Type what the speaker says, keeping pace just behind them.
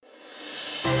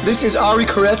This is Ari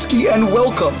Koretsky, and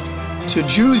welcome to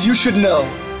Jews You Should Know,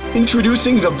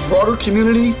 introducing the broader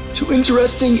community to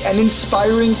interesting and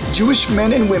inspiring Jewish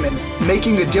men and women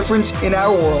making a difference in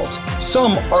our world.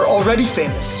 Some are already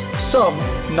famous, some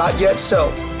not yet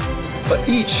so, but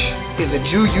each is a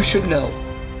Jew you should know.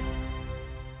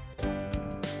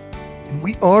 And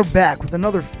we are back with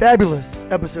another fabulous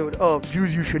episode of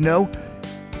Jews You Should Know.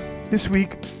 This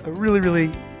week, a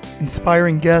really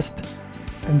inspiring guest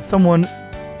and someone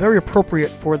very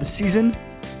appropriate for the season,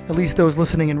 at least those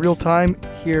listening in real time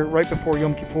here right before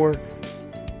Yom Kippur,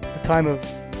 a time of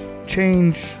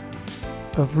change,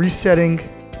 of resetting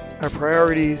our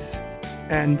priorities,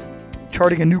 and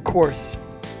charting a new course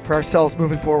for ourselves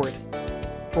moving forward.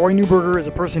 Roy Neuberger is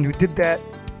a person who did that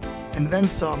and then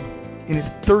some in his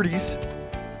 30s,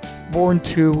 born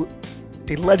to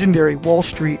a legendary Wall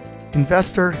Street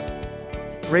investor,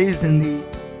 raised in the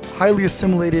highly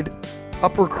assimilated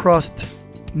upper crust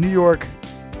New York,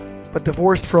 but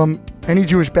divorced from any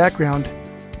Jewish background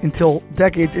until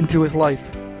decades into his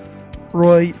life.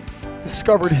 Roy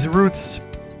discovered his roots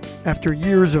after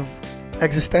years of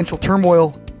existential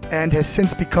turmoil and has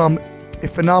since become a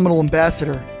phenomenal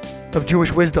ambassador of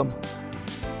Jewish wisdom.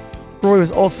 Roy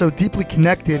was also deeply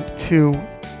connected to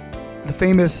the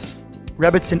famous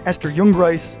Rebbetzin Esther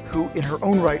Jungreis, who in her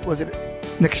own right was an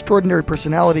extraordinary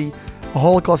personality, a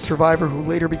Holocaust survivor who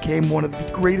later became one of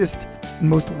the greatest and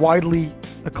most widely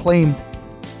acclaimed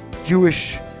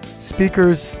Jewish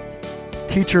speakers,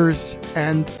 teachers,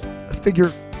 and a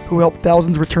figure who helped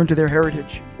thousands return to their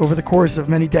heritage over the course of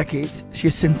many decades. She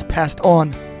has since passed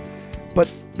on, but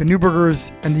the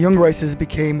Neubergers and the Jungreises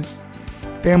became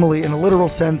family in a literal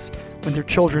sense when their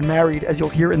children married, as you'll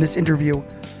hear in this interview,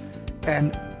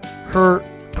 and her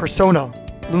persona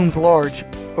looms large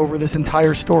over this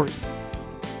entire story.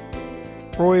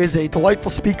 Roy is a delightful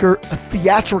speaker, a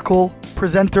theatrical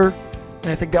presenter,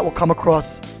 and I think that will come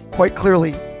across quite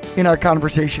clearly in our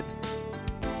conversation.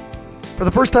 For the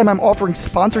first time, I'm offering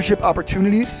sponsorship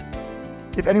opportunities.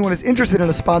 If anyone is interested in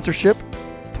a sponsorship,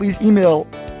 please email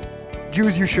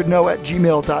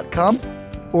jewsyoushouldknow@gmail.com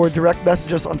or direct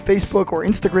message us on Facebook or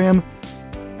Instagram.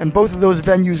 And both of those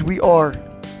venues, we are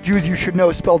Jews You Should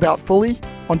Know spelled out fully.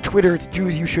 On Twitter, it's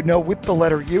Jews You Should Know with the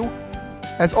letter U.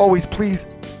 As always, please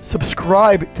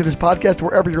subscribe to this podcast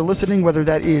wherever you're listening, whether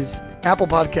that is Apple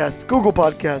Podcasts, Google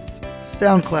Podcasts,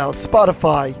 SoundCloud,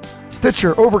 Spotify,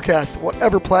 Stitcher, Overcast,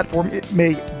 whatever platform it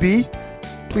may be.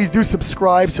 Please do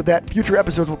subscribe so that future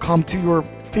episodes will come to your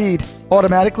feed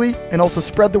automatically, and also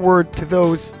spread the word to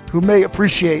those who may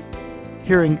appreciate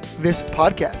hearing this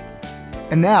podcast.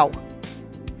 And now,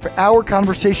 for our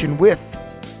conversation with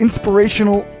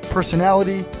inspirational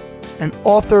personality and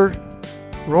author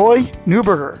Roy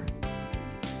Neuberger.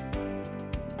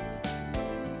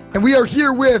 And we are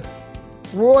here with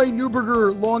Roy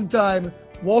Neuberger, longtime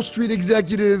Wall Street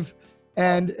executive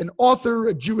and an author,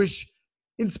 a Jewish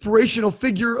inspirational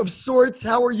figure of sorts.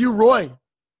 How are you, Roy?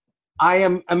 I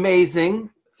am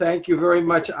amazing. Thank you very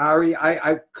much, Ari.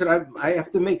 I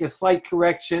have to make a slight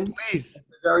correction. Please. At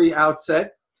the very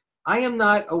outset. I am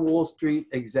not a Wall Street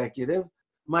executive.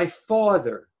 My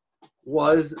father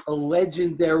was a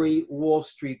legendary Wall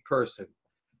Street person.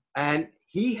 And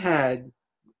he had,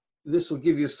 this will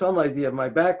give you some idea of my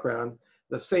background,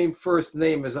 the same first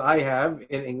name as I have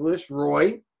in English,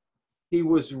 Roy. He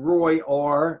was Roy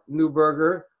R.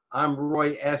 Neuberger. I'm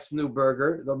Roy S.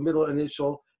 Neuberger. The middle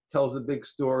initial tells a big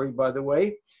story, by the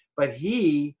way. But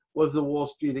he was a Wall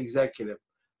Street executive.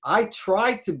 I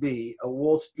tried to be a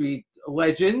Wall Street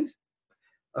legend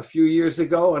a few years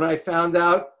ago, and I found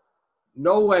out,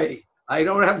 no way, I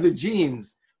don't have the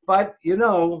genes. But, you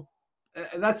know,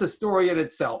 that's a story in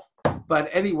itself. But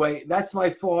anyway, that's my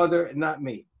father, not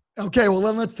me. Okay, well,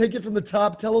 then let's take it from the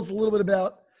top. Tell us a little bit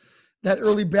about that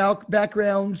early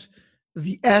background,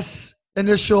 the S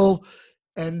initial,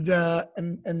 and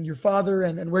your father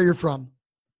and where you're from.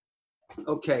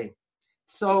 Okay,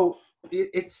 so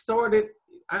it started,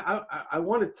 I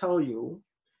want to tell you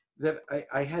that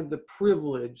I had the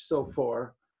privilege so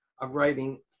far of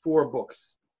writing 4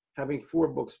 books, having 4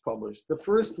 books published. The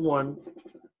first one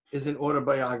is an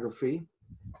autobiography,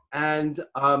 and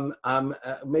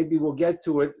maybe we'll get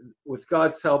to it. With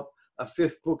God's help, a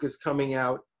 5th book is coming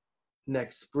out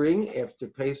next spring after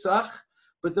Pesach.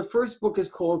 But the first book is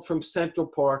called From Central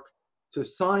Park to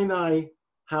Sinai,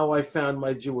 How I Found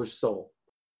My Jewish Soul.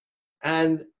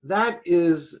 And that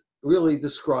really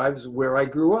describes where I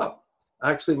grew up.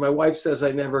 Actually, my wife says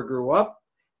I never grew up,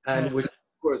 and which, of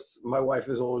course, my wife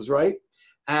is always right.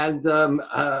 And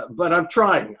but I'm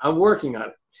trying. I'm working on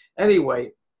it.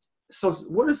 Anyway, so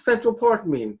what does Central Park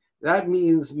mean? That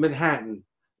means Manhattan.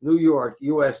 New York,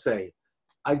 USA.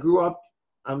 I grew up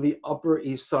on the Upper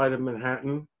East Side of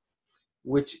Manhattan,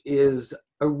 which is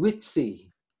a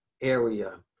ritzy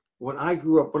area. When I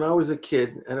grew up, when I was a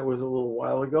kid, and it was a little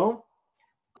while ago,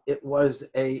 it was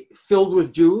filled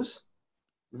with Jews,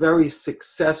 very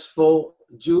successful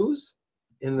Jews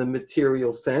in the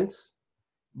material sense,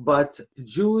 but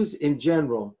Jews in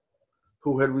general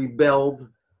who had rebelled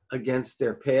against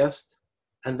their past,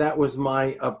 and that was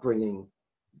my upbringing.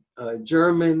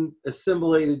 German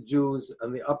assimilated Jews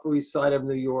on the Upper East Side of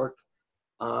New York,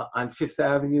 on Fifth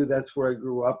Avenue. That's where I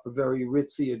grew up, a very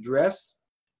ritzy address.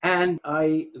 And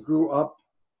I grew up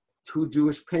to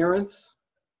Jewish parents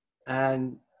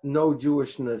and no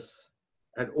Jewishness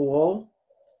at all.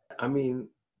 I mean,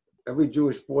 every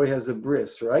Jewish boy has a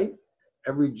bris, right?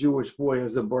 Every Jewish boy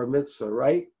has a bar mitzvah,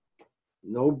 right?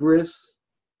 No bris,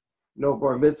 no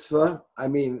bar mitzvah. I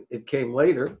mean, it came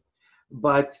later,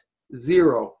 but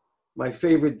zero. My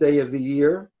favorite day of the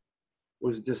year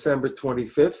was December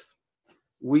 25th.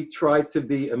 We tried to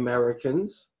be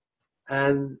Americans,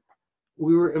 and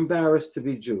we were embarrassed to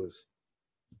be Jews.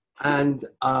 And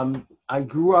I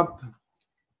grew up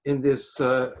in this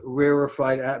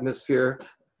rarefied atmosphere.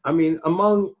 I mean,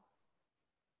 among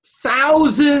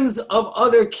thousands of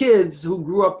other kids who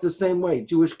grew up the same way,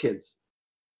 Jewish kids.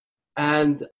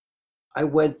 And I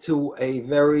went to a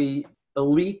very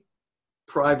elite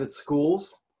private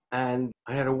schools, and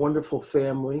I had a wonderful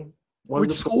family.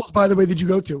 Which schools, by the way, did you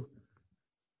go to?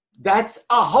 That's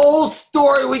a whole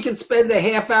story. We can spend a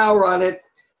half hour on it.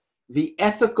 The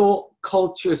ethical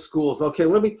culture schools. Okay,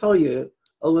 let me tell you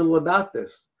a little about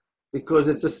this because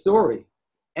it's a story.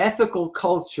 Ethical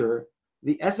culture,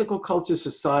 the Ethical Culture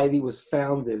Society was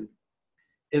founded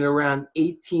in around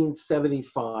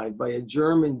 1875 by a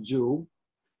German Jew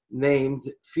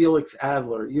named Felix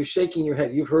Adler. You're shaking your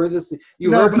head. You've heard this?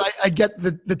 But I get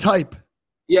the type.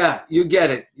 Yeah, you get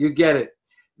it. You get it.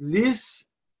 This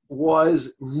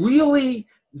was really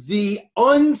the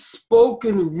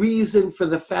unspoken reason for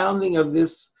the founding of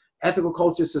this Ethical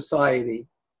Culture Society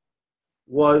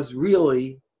was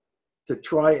really to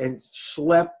try and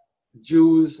schlep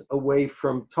Jews away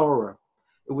from Torah.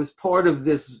 It was part of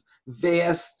this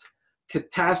vast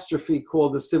catastrophe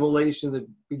called assimilation that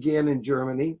began in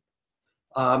Germany.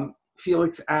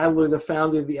 Felix Adler, the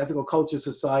founder of the Ethical Culture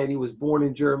Society, was born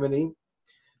in Germany.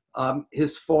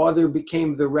 His father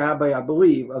became the rabbi, I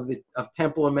believe, of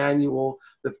Temple Emmanuel,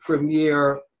 the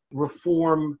premier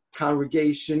Reform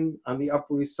congregation on the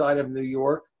Upper East Side of New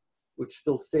York, which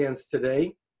still stands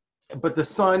today. But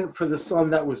for the son,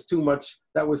 that was too much.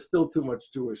 That was still too much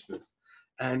Jewishness,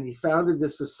 and he founded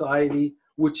this society,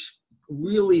 which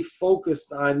really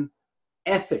focused on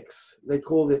ethics. They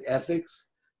called it ethics.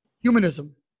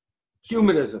 Humanism,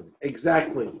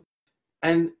 exactly.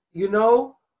 And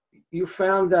you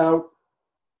found out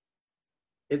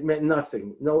it meant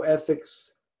nothing. No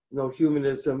ethics, no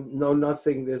humanism, no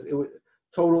nothing. It was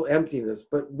total emptiness.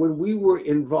 But when we were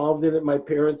involved in it, my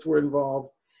parents were involved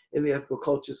in the Ethical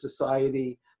Culture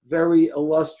Society, very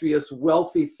illustrious,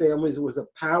 wealthy families. It was a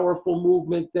powerful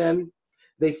movement then.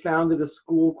 They founded a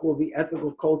school called the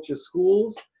Ethical Culture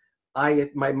Schools.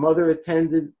 My mother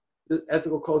attended the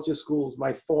Ethical Culture Schools.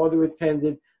 My father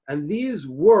attended. And these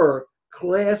were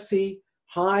classy,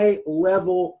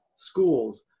 high-level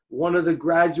schools. One of the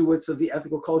graduates of the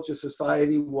Ethical Culture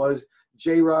Society was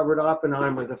J. Robert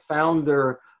Oppenheimer, the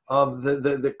founder of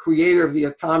the creator of the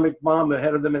atomic bomb, the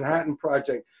head of the Manhattan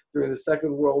Project during the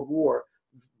Second World War.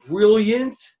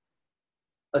 Brilliant,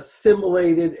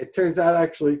 assimilated. It turns out,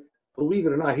 actually, believe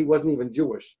it or not, he wasn't even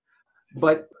Jewish.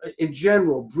 But in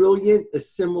general, brilliant,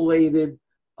 assimilated,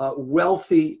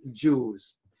 wealthy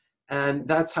Jews. And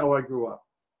that's how I grew up.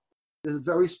 This is a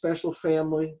very special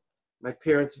family. My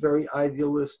parents, very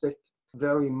idealistic,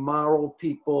 very moral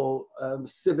people,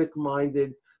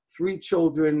 civic-minded, 3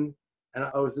 children, and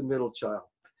I was the middle child.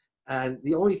 And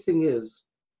the only thing is,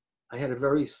 I had a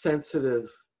very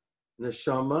sensitive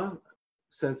neshama,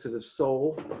 sensitive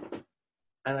soul,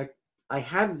 and I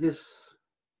have this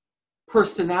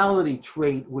personality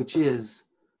trait, which is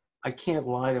I can't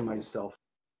lie to myself.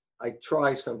 I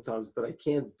try sometimes, but I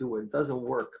can't do it. It doesn't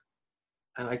work.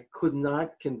 And I could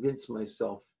not convince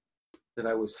myself that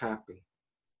I was happy.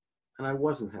 And I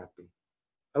wasn't happy.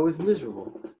 I was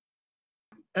miserable.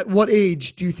 At what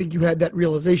age do you think you had that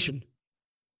realization?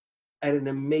 At an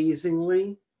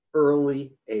amazingly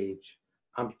early age.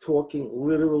 I'm talking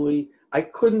literally, I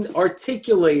couldn't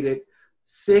articulate it.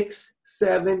 6,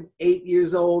 7, 8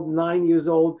 years old, 9 years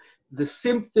old. The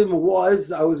symptom was,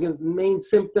 the main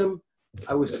symptom,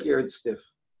 I was scared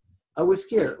stiff. I was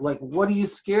scared. Like, what are you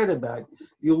scared about?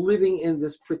 You're living in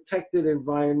this protected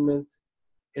environment.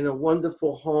 in a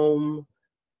wonderful home.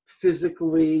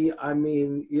 Physically, I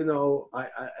mean, you know,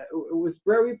 it was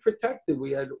very protected.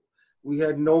 We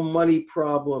had no money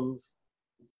problems,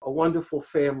 a wonderful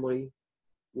family.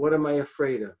 What am I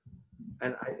afraid of?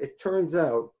 And it turns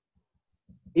out,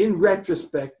 in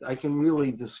retrospect, I can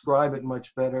really describe it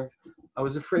much better. I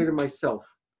was afraid of myself.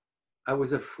 I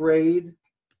was afraid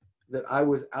that I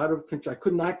was out of control. I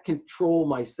could not control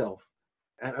myself.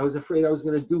 And I was afraid I was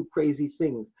going to do crazy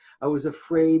things. I was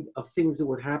afraid of things that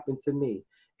would happen to me.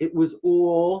 It was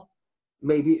all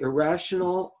maybe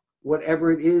irrational,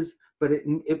 whatever it is, but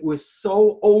it was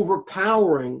so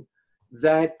overpowering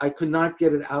that I could not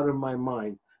get it out of my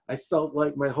mind. I felt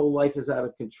like my whole life is out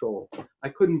of control. I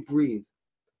couldn't breathe.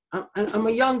 I'm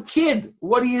a young kid.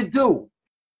 What do you do?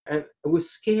 And it was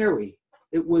scary.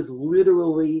 It was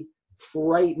literally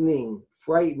frightening.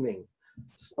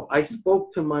 So I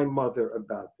spoke to my mother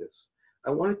about this. I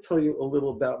want to tell you a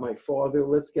little about my father.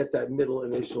 Let's get that middle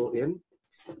initial in.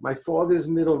 My father's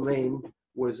middle name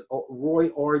was Roy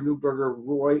R. Neuberger,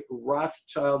 Roy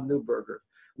Rothschild Neuberger.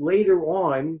 Later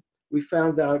on, we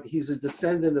found out he's a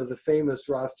descendant of the famous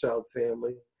Rothschild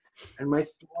family. And my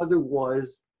father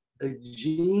was a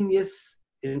genius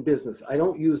in business. I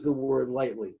don't use the word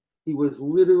lightly. He was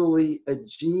literally a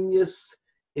genius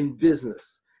in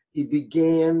business. He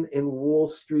began in Wall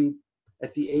Street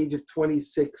at the age of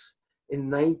 26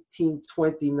 in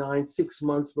 1929, 6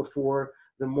 months before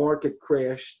the market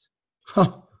crashed.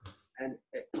 And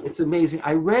it's amazing.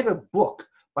 I read a book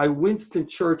by Winston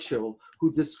Churchill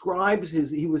who describes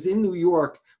he was in New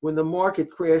York when the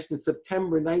market crashed in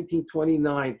September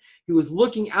 1929. He was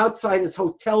looking outside his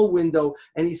hotel window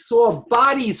and he saw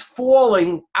bodies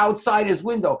falling outside his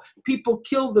window. People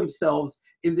killed themselves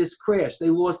in this crash. They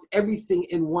lost everything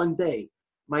in one day.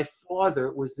 My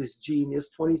father was this genius,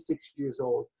 26 years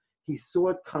old. He saw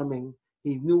it coming.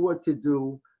 He knew what to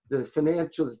do.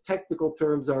 The technical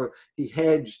terms are he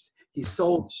hedged, he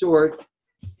sold short.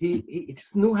 He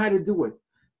just knew how to do it.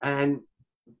 And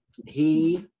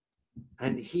he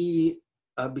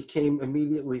became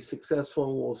immediately successful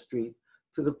on Wall Street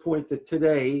to the point that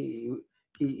today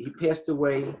he passed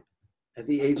away at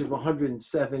the age of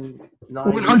 107.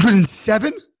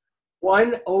 107?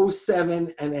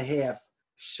 107 and a half,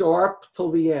 sharp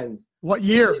till the end. What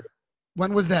year?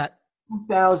 When was that?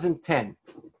 2010.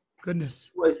 Goodness.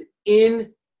 Was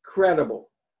incredible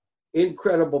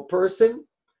person,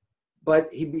 but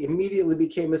he immediately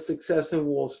became a success in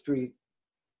Wall Street,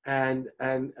 and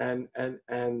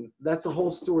that's a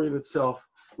whole story in itself,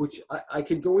 which I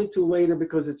could go into later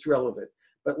because it's relevant.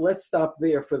 But let's stop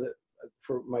there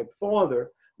for my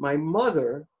father. My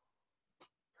mother,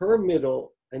 her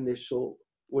middle initial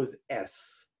was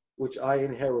S, which I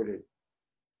inherited.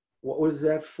 What was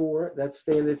that for? That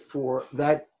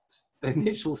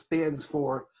initial stands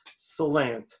for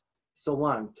Salant.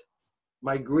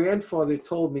 My grandfather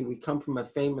told me we come from a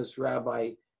famous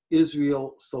rabbi,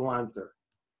 Israel Salanter,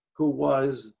 who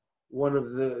was one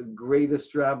of the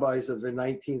greatest rabbis of the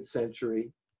 19th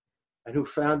century and who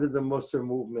founded the Musar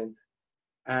movement.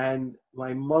 And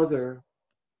my mother,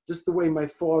 just the way my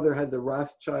father had the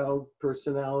Rothschild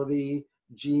personality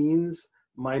genes,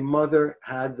 my mother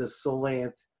had the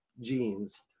Salant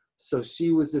genes. So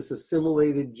she was this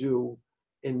assimilated Jew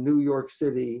in New York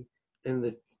City in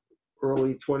the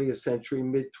early 20th century,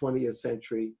 mid 20th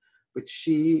century, but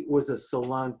she was a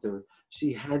Salanter.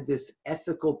 She had this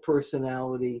ethical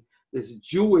personality, this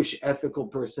Jewish ethical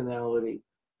personality,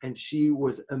 and she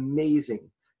was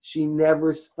amazing. She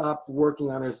never stopped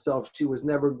working on herself. She was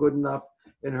never good enough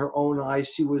in her own eyes.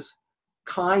 She was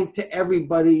kind to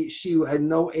everybody. She had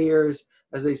no airs.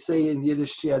 As they say in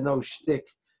Yiddish, she had no shtick.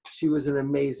 She was an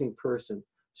amazing person.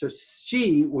 So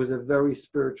she was a very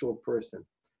spiritual person,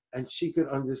 and she could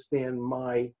understand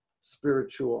my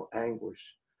spiritual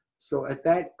anguish. So at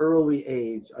that early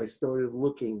age, I started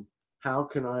looking, how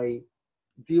can I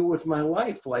deal with my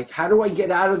life? Like, how do I get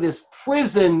out of this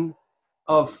prison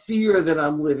of fear that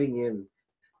I'm living in?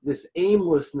 This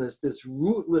aimlessness, this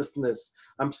rootlessness.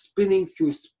 I'm spinning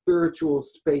through spiritual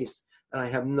space and I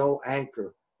have no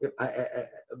anchor.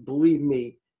 Believe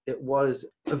me, it was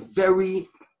a very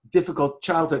difficult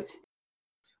childhood.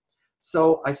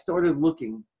 So I started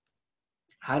looking,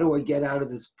 how do I get out of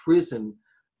this prison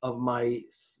of my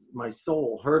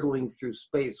soul hurtling through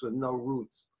space with no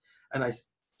roots? And I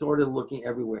started looking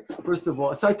everywhere. First of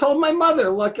all, so I told my mother,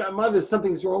 look, mother,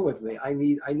 something's wrong with me. I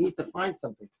need to find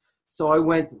something. So I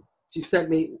went, she sent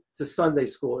me to Sunday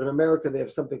school. In America, they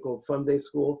have something called Sunday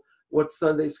school. What's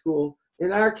Sunday school?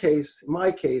 In our case,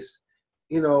 my case,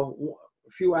 a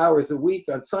few hours a week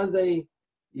on Sunday,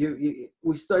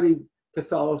 we studied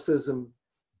Catholicism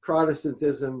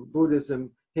Protestantism,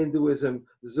 Buddhism, Hinduism,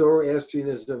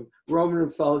 Zoroastrianism, Roman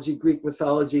mythology, Greek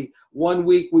mythology. 1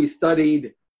 week we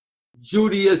studied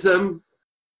Judaism.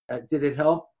 Did it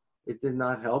help? It did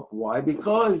not help. Why?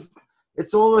 Because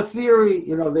it's all a theory.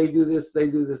 You know, they do this, they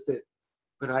do this.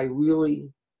 But I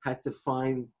really had to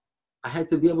I had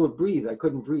to be able to breathe. I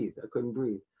couldn't breathe.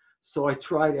 So I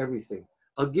tried everything.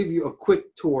 I'll give you a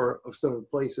quick tour of some of the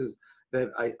places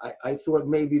that I thought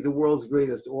maybe the world's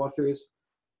greatest authors.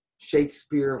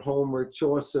 Shakespeare, Homer,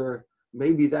 Chaucer.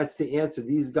 Maybe that's the answer.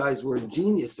 These guys were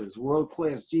geniuses,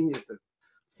 world-class geniuses.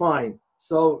 Fine.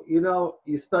 So, you know,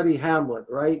 you study Hamlet,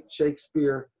 right?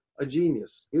 Shakespeare, a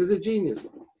genius. He was a genius.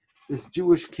 This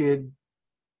Jewish kid,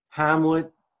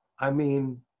 Hamlet, I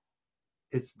mean,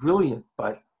 it's brilliant,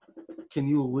 but can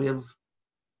you live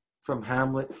from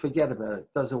Hamlet? Forget about it.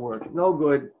 Doesn't work. No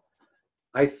good.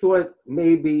 I thought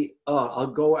maybe, I'll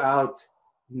go out.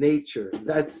 Nature.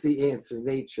 That's the answer.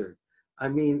 Nature. I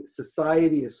mean,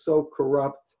 society is so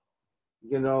corrupt.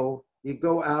 You know, you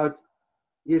go out,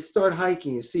 you start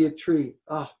hiking, you see a tree.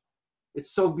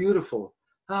 It's so beautiful.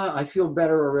 I feel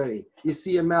better already. You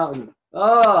see a mountain.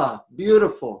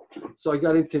 Beautiful. So I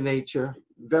got into nature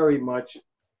very much.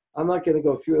 I'm not going to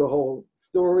go through the whole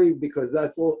story because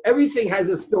that's all. Everything has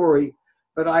a story,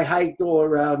 but I hiked all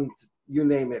around, you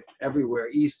name it, everywhere,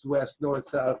 east, west, north,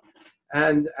 south.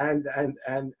 But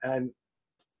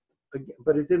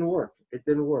it didn't work.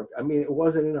 I mean, it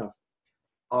wasn't enough.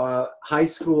 High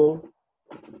school,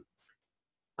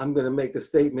 I'm going to make a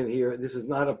statement here. This is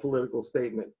not a political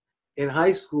statement. In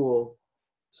high school,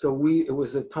 it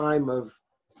was a time of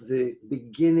the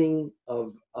beginning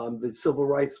of the civil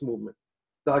rights movement,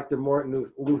 Dr. Martin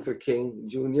Luther King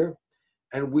Jr.,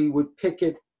 and we would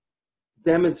picket,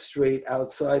 demonstrate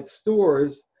outside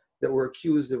stores that were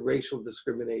accused of racial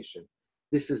discrimination.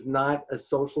 This is not a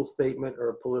social statement or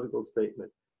a political statement,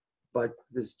 but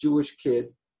this Jewish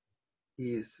kid,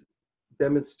 he's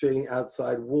demonstrating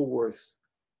outside Woolworths,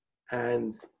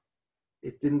 and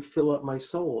it didn't fill up my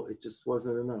soul. It just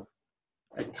wasn't enough.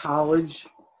 At college,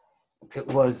 it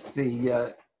was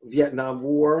the Vietnam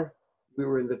War. We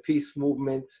were in the peace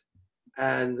movement,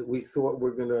 and we thought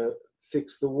we're going to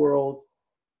fix the world,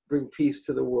 bring peace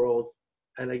to the world.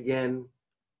 And again,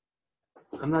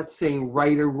 I'm not saying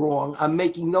right or wrong. I'm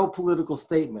making no political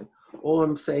statement. All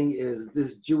I'm saying is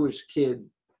this Jewish kid,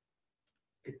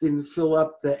 it didn't fill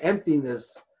up the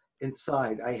emptiness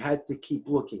inside. I had to keep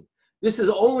looking. This is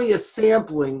only a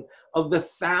sampling of the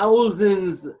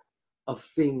thousands of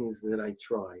things that I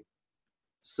tried.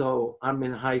 So I'm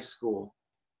in high school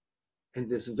in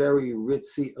this very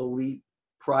ritzy, elite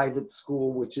private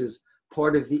school, which is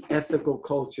part of the ethical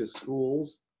culture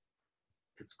schools.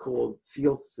 It's called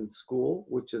Fieldston School,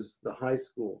 which is the high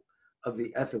school of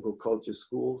the ethical culture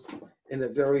schools in a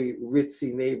very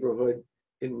ritzy neighborhood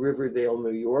in Riverdale,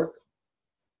 New York.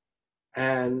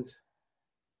 And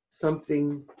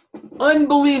something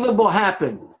unbelievable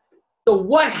happened. So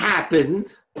what happened?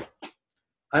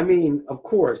 I mean, of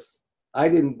course, I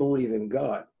didn't believe in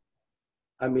God.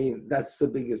 I mean, that's the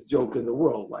biggest joke in the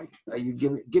world. Like, you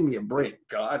give me a break,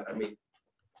 God.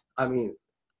 I mean,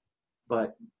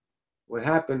 but what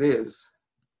happened is,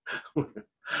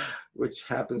 which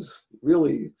happens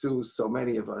really to so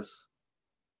many of us,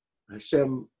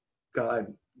 Hashem,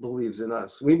 God, believes in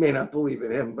us. We may not believe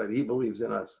in him, but he believes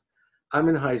in us. I'm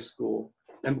in high school,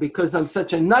 and because I'm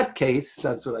such a nutcase,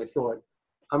 that's what I thought,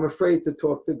 I'm afraid to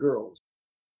talk to girls.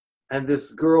 And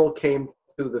this girl came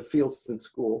to the Fieldston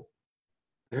School.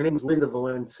 Her name was Linda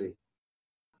Valenci.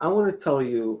 I want to tell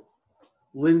you,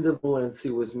 Linda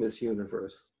Valenci was Miss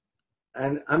Universe.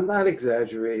 And I'm not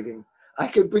exaggerating. I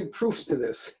could bring proofs to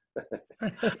this.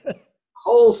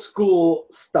 Whole school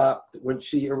stopped when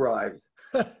she arrived.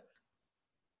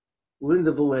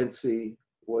 Linda Valenci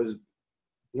was,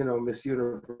 Miss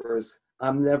Universe.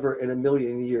 I'm never in a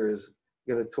million years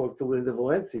going to talk to Linda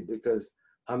Valenci because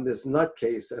I'm this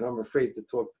nutcase and I'm afraid to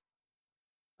talk.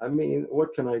 I mean,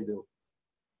 what can I do?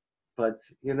 But,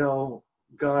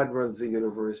 God runs the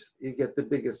universe. You get the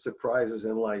biggest surprises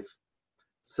in life.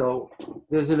 So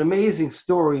there's an amazing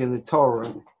story in the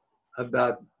Torah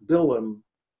about Bilam,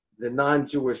 the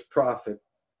non-Jewish prophet,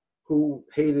 who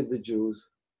hated the Jews.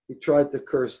 He tried to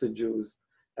curse the Jews.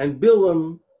 And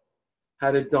Bilam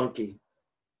had a donkey.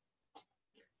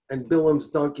 And Bilam's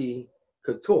donkey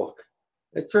could talk.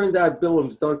 It turned out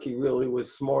Bilam's donkey really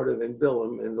was smarter than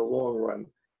Bilam in the long run.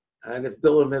 And if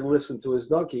Bilam had listened to his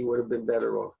donkey, he would have been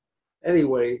better off.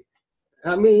 Anyway,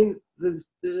 I mean,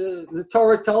 the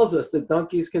Torah tells us that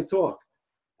donkeys can talk.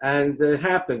 And it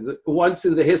happens once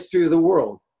in the history of the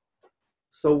world.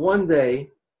 So one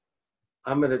day,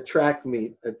 I'm at a track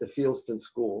meet at the Fieldston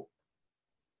School,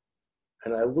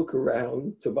 and I look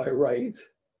around to my right,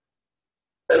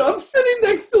 and I'm sitting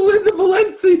next to Linda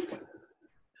Valenci.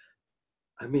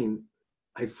 I mean,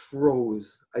 I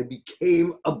froze. I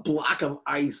became a block of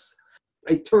ice.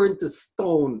 I turned to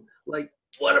stone, like,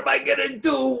 what am I gonna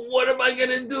do? What am I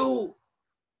gonna do?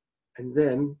 And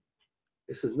then,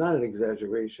 this is not an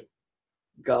exaggeration,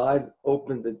 God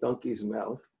opened the donkey's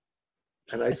mouth,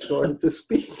 and I started to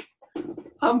speak.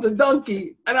 I'm the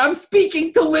donkey, and I'm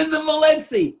speaking to Linda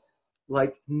Valenci.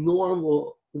 Like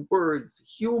normal words,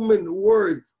 human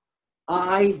words.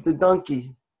 I, the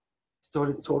donkey,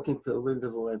 started talking to Linda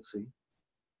Valenci,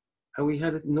 and we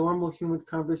had a normal human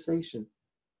conversation.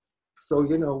 So,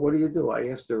 what do? I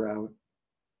asked her out,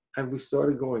 and we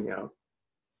started going out,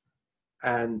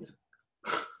 and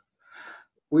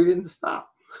we didn't stop.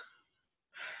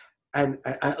 And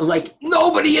I, like,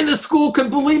 nobody in the school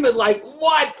could believe it. Like,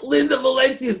 what? Linda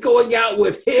Valenci is going out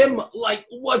with him? Like,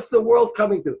 what's the world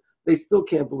coming to? They still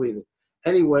can't believe it.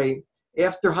 Anyway,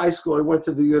 after high school, I went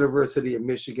to the University of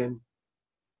Michigan.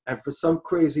 And for some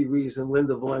crazy reason,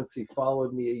 Linda Valenci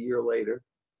followed me a year later.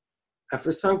 And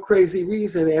for some crazy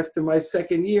reason, after my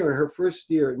second year, in her first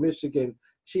year at Michigan,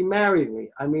 she married me.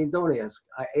 I mean, don't ask.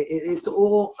 It's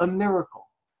all a miracle.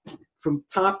 From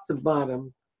top to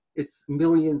bottom, it's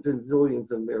millions and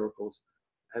zillions of miracles.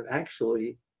 And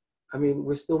actually, I mean,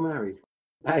 we're still married.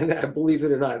 And I believe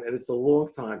it or not, and it's a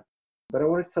long time. But I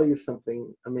want to tell you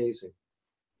something amazing.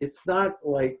 It's not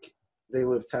like they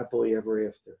lived happily ever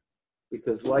after,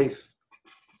 because life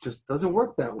just doesn't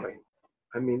work that way.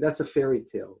 I mean, that's a fairy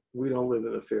tale. We don't live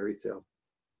in a fairy tale.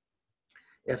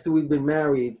 After we'd been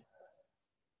married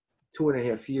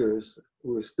 2.5 years,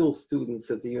 we were still students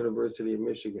at the University of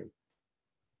Michigan.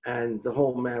 And the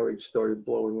whole marriage started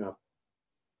blowing up.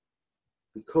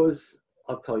 Because,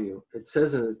 I'll tell you, it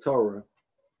says in the Torah,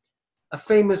 a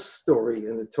famous story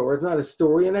in the Torah, it's not a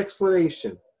story, an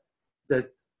explanation, that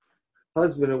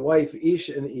husband and wife, Ish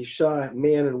and Isha,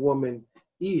 man and woman,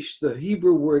 Ish, the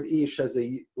Hebrew word Ish has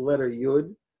a letter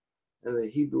Yud, and the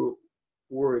Hebrew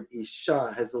word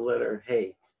Isha has the letter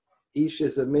Hey. Ish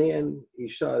is a man,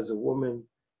 Isha is a woman,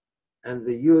 and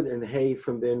the Yud and Hey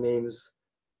from their names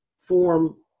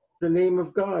form the name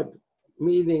of God,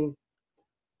 meaning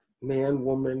man,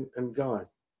 woman, and God.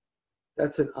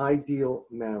 That's an ideal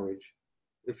marriage.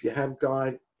 If you have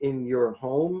God in your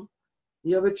home,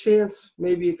 you have a chance.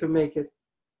 Maybe you can make it.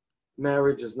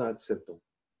 Marriage is not simple.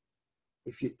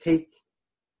 If you take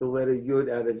the letter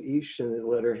Yud out of Ish and the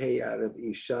letter Hey out of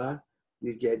Isha,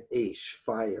 you get Ish,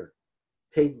 fire.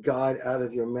 Take God out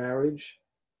of your marriage,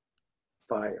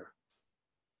 fire.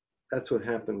 That's what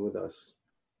happened with us.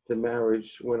 The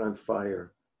marriage went on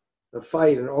fire. A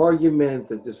fight, an argument,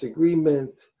 a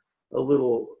disagreement, a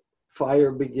little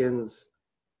fire begins.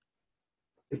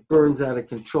 It burns out of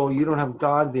control. You don't have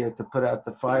God there to put out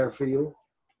the fire for you.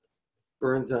 It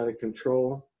burns out of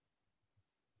control.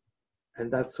 And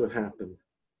that's what happened.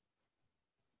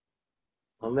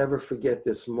 I'll never forget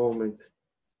this moment.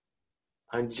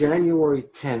 On January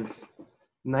 10th,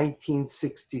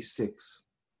 1966,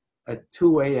 at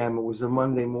 2 a.m., it was a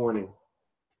Monday morning,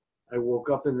 I woke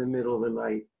up in the middle of the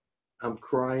night. I'm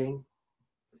crying.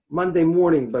 Monday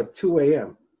morning, but 2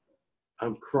 a.m.,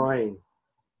 I'm crying.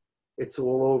 It's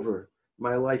all over.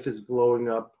 My life is blowing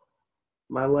up.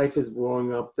 My life is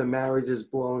blowing up. The marriage is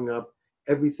blowing up.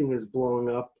 Everything is blowing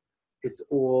up. It's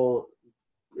all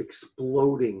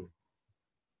exploding.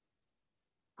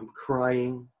 I'm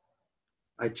crying.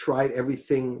 I tried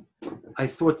everything. I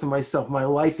thought to myself, my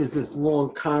life is this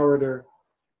long corridor.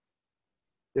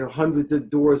 There are hundreds of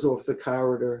doors off the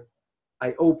corridor.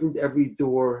 I opened every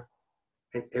door,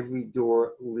 and every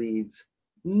door leads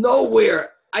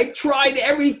nowhere. I tried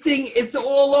everything. It's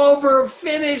all over,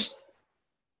 finished.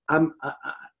 No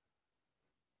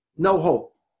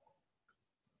hope.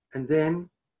 And then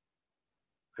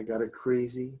I got a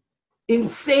crazy,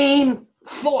 insane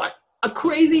thought. A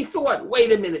crazy thought.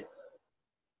 Wait a minute.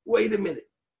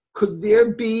 Could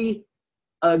there be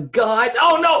a God?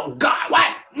 Oh, no. God,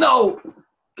 what? No.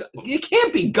 It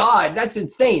can't be God. That's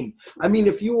insane. I mean,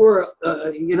 if you were,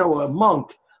 a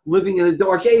monk living in the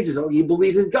Dark Ages, you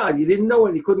believed in God. You didn't know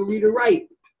it. You couldn't read or write.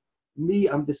 Me,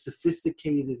 I'm the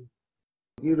sophisticated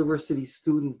university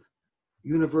student,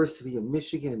 University of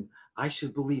Michigan. I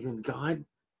should believe in God?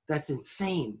 That's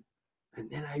insane. And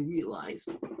then I realized,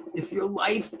 if your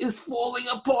life is falling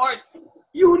apart,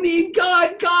 you need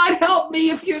God. God, help me.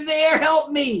 If you're there,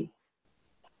 help me.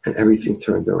 And everything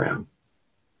turned around.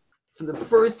 For the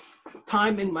first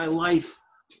time in my life,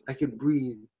 I could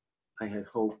breathe. I had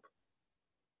hope.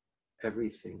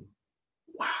 Everything.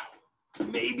 Wow.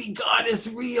 maybe God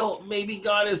is real. Maybe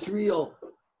God is real.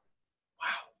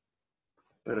 Wow.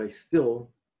 But I still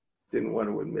didn't want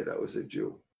to admit I was a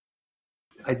Jew.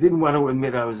 I didn't want to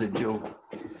admit I was a Jew.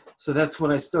 So that's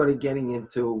when I started getting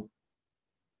into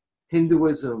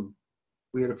Hinduism.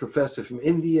 We had a professor from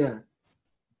India.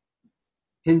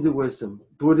 Hinduism,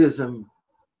 Buddhism.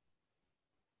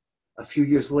 A few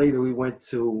years later, we went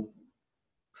to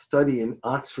study in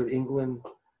Oxford, England.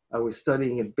 I was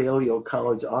studying at Balliol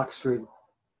College, Oxford.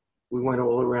 We went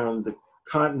all around the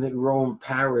continent, Rome,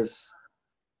 Paris,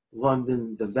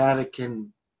 London, the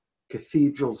Vatican,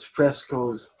 cathedrals,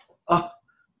 frescoes. Oh,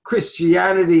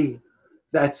 Christianity,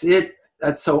 that's it.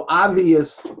 That's so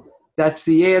obvious. That's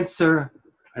the answer.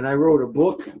 And I wrote a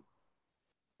book,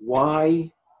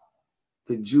 Why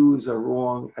the Jews Are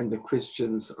Wrong and the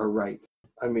Christians Are Right.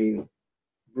 I mean,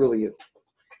 brilliant.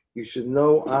 You should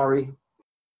know, Ari,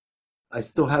 I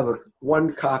still have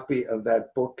one copy of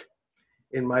that book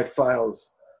in my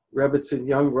files. Rebbetzin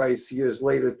Young Rice years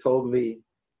later told me,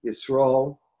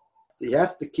 Yisrael, you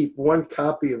have to keep one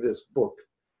copy of this book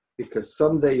because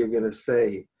someday you're going to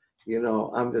say,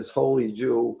 I'm this holy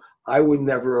Jew. I would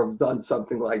never have done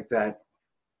something like that.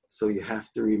 So you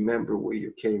have to remember where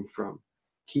you came from.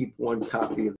 Keep one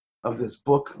copy of this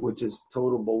book, which is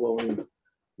total baloney.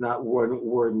 Not one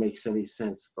word makes any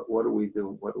sense. But what do we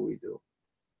do? What do we do?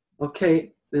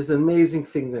 Okay, there's an amazing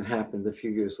thing that happened a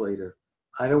few years later.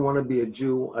 I don't want to be a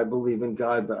Jew. I believe in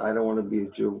God, but I don't want to be a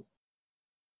Jew.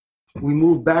 We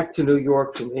moved back to New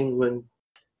York from England.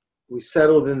 We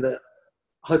settled in the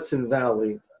Hudson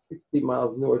Valley, 60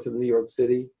 miles north of New York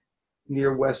City,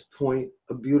 near West Point,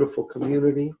 a beautiful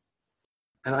community.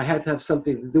 And I had to have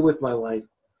something to do with my life.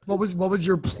 What was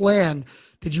your plan?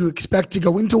 Did you expect to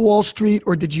go into Wall Street,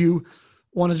 or did you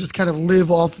want to just kind of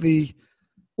live off the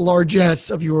largesse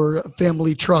of your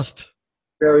family trust?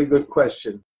 Very good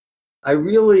question. I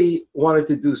really wanted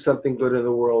to do something good in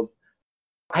the world.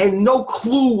 I had no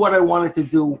clue what I wanted to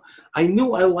do. I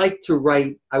knew I liked to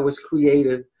write. I was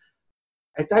creative.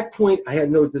 At that point, I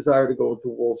had no desire to go into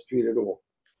Wall Street at all.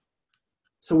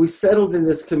 So we settled in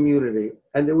this community,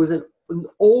 and there was an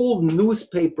old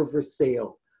newspaper for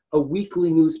sale, a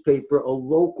weekly newspaper, a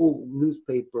local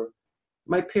newspaper.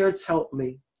 My parents helped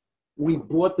me. We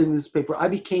bought the newspaper. I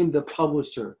became the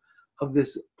publisher of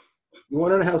this. You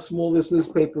want to know how small this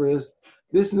newspaper is?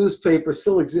 This newspaper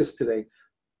still exists today.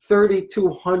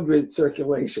 3,200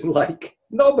 circulation, like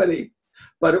nobody.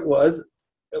 But it was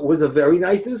a very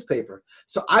nice newspaper.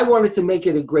 So I wanted to make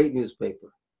it a great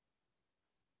newspaper.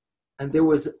 And there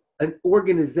was an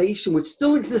organization which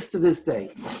still exists to this day.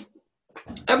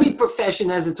 Every profession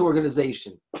has its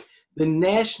organization. The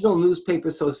National Newspaper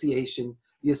Association,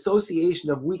 the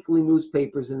Association of Weekly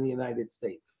Newspapers in the United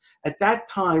States. At that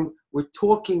time, we're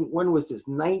talking, when was this?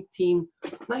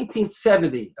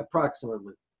 1970,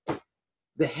 approximately.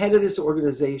 The head of this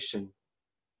organization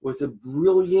was a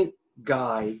brilliant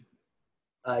guy,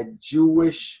 a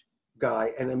Jewish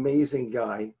guy, an amazing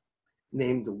guy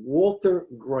named Walter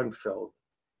Grunfeld.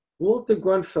 Walter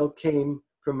Grunfeld came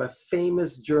from a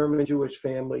famous German Jewish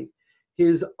family.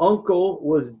 His uncle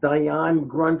was Dayan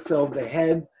Grunfeld, the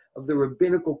head of the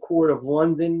Rabbinical Court of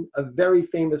London, a very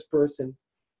famous person.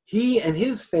 He and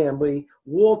his family,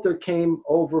 Walter came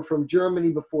over from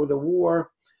Germany before the war.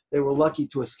 They were lucky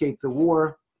to escape the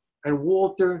war. And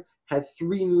Walter had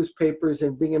 3 newspapers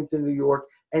in Binghamton, New York,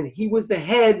 and he was the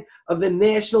head of the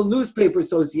National Newspaper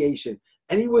Association.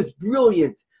 And he was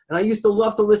brilliant. And I used to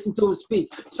love to listen to him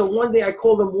speak. So one day I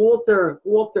called him, Walter,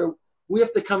 we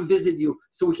have to come visit you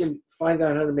so we can find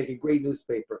out how to make a great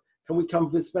newspaper. Can we come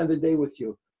spend the day with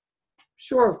you?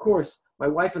 Sure, of course. My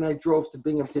wife and I drove to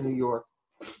Binghamton, New York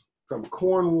from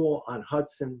Cornwall on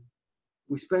Hudson.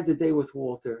 We spent the day with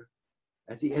Walter.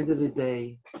 At the end of the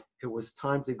day, it was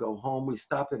time to go home. We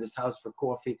stopped at his house for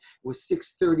coffee. It was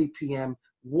 6:30 p.m.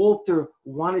 Walter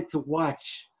wanted to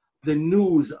watch the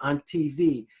news on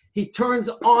TV. He turns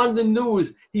on the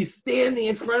news. He's standing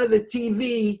in front of the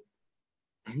TV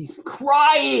and he's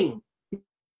crying.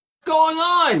 What's going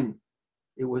on?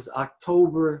 It was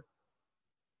October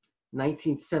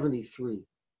 1973,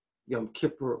 Yom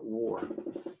Kippur War.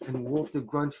 And Walter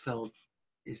Grunfeld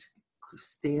is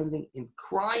standing and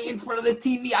crying in front of the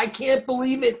TV. I can't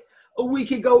believe it. A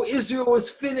week ago, Israel was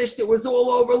finished. It was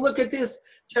all over. Look at this.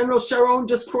 General Sharon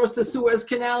just crossed the Suez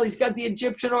Canal. He's got the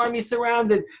Egyptian army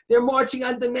surrounded. They're marching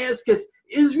on Damascus.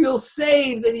 Israel's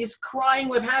saved, and he's crying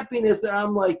with happiness. And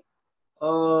I'm like,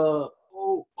 yeah.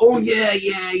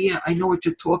 I know what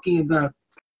you're talking about.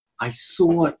 I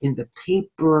saw it in the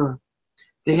paper.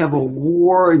 They have a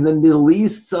war in the Middle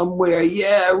East somewhere.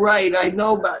 Yeah, right. I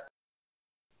know about it.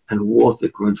 And Walter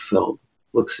Grunfeld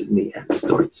looks at me and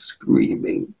starts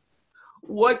screaming.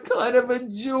 What kind of a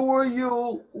Jew are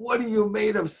you? What are you,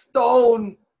 made of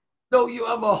stone? Don't you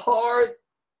have a heart?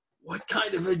 What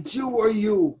kind of a Jew are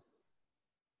you?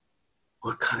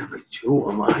 What kind of a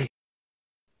Jew am I?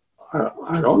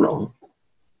 I don't know.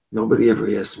 Nobody ever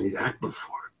asked me that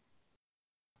before.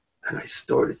 And I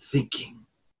started thinking.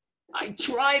 I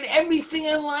tried everything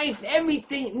in life,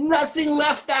 everything, nothing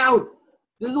left out.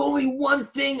 There's only one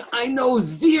thing I know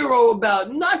zero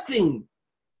about, nothing.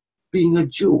 Being a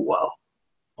Jew. Well,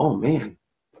 oh man,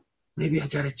 maybe I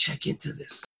gotta check into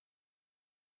this.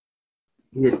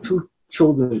 He had 2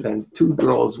 children then, 2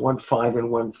 girls, one 5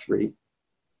 and one 3.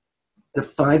 The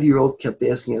 5-year-old kept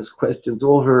asking us questions.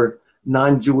 All her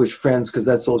non-Jewish friends, because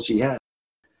that's all she had,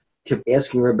 kept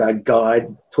asking her about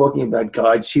God, talking about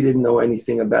God. She didn't know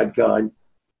anything about God.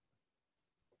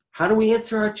 How do we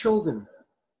answer our children?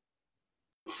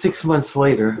 6 months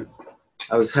later,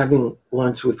 I was having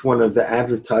lunch with one of the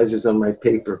advertisers on my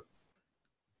paper,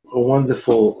 a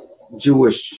wonderful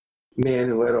Jewish man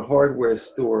who had a hardware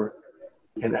store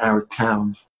in our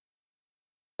town.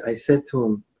 I said to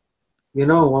him,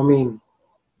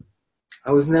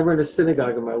 I was never in a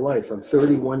synagogue in my life. I'm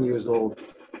 31 years old.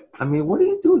 What do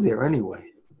you do there anyway?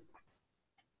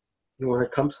 You want to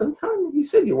come sometime? He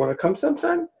said, you want to come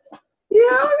sometime?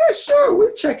 Yeah, sure,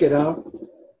 we'll check it out.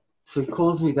 So he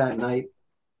calls me that night.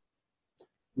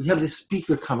 We have this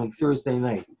speaker coming Thursday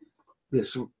night.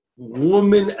 This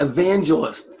woman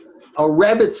evangelist, a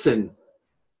Rebbitzin.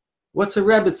 What's a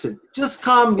Rebbitzin? Just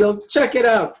come, you'll check it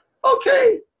out.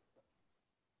 Okay.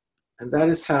 And that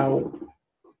is how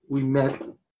we met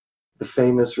the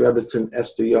famous Rebbitzin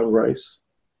Esther Young Rice,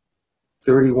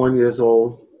 31 years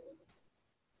old.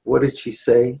 What did she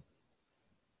say?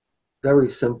 Very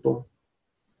simple.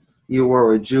 You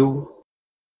are a Jew.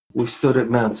 We stood at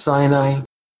Mount Sinai.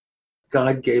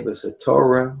 God gave us a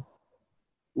Torah.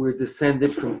 We're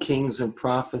descended from kings and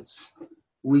prophets.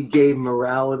 We gave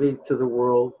morality to the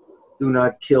world. Do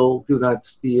not kill, do not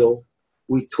steal.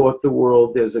 We taught the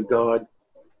world there's a God.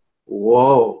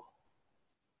 Whoa.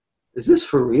 Is this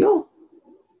for real?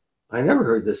 I never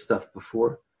heard this stuff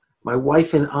before. My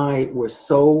wife and I were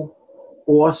so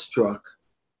awestruck.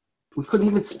 We couldn't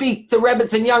even speak to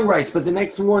Rebbitzin Young Rice, but the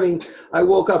next morning I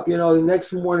woke up, the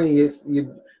next morning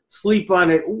you sleep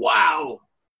on it. Wow.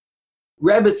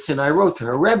 Rebbitzin, I wrote to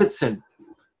her, Rebbitzin,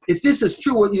 if this is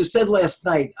true what you said last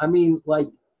night,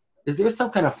 is there some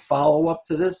kind of follow-up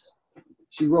to this?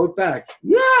 She wrote back,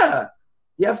 yeah,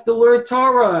 you have to learn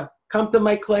Torah. Come to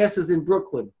my classes in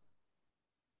Brooklyn.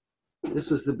 This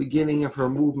was the beginning of her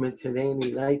movement in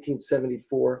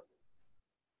 1974.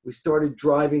 We started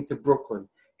driving to Brooklyn.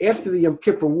 After the Yom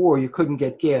Kippur War, you couldn't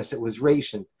get gas. It was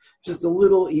rationed. Just a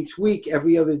little each week,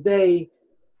 every other day.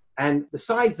 And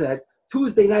besides that,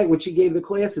 Tuesday night when she gave the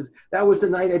classes, that was the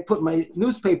night I put my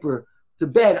newspaper to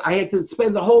bed. I had to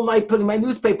spend the whole night putting my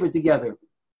newspaper together.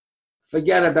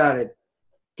 Forget about it.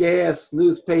 Gas,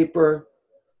 newspaper.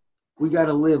 We got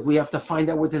to live. We have to find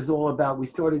out what this is all about. We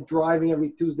started driving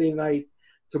every Tuesday night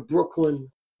to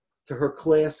Brooklyn, to her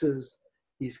classes.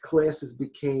 These classes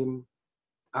became,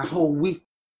 our whole week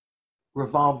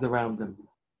revolved around them.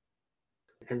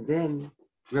 And then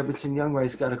Rebbitzin Young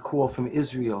Rice got a call from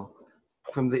Israel,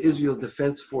 from the Israel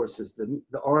Defense Forces,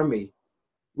 the army.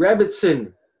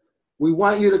 Rebbitzin, we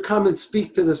want you to come and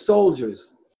speak to the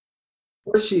soldiers.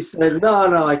 First she said,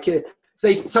 no, I can't.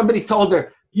 Somebody told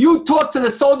her, you talk to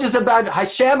the soldiers about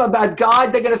Hashem, about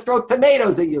God, they're going to throw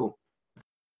tomatoes at you.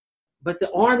 But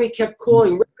the army kept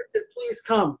calling, Rebbitzin, please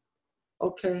come.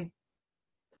 Okay.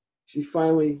 She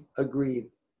finally agreed.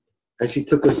 And she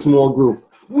took a small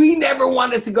group. We never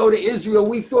wanted to go to Israel.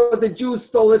 We thought the Jews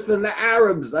stole it from the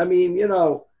Arabs.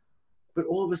 But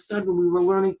all of a sudden we were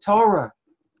learning Torah.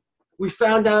 We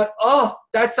found out,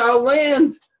 that's our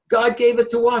land. God gave it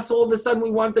to us. All of a sudden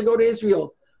we wanted to go to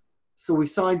Israel. So we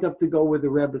signed up to go with the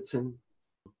Rebbitzin.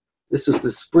 This was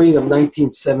the spring of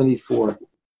 1974.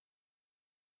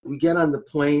 We get on the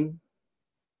plane,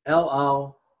 El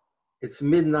Al. It's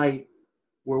midnight.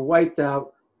 We're wiped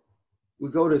out. We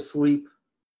go to sleep.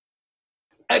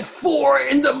 At 4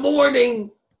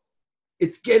 a.m,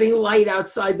 it's getting light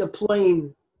outside the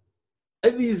plane.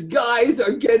 And these guys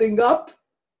are getting up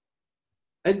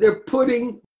and they're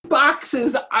putting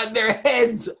boxes on their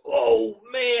heads. Oh,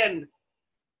 man.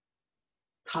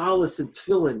 Talis and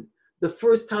Tefillin. The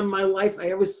first time in my life I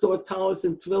ever saw Talis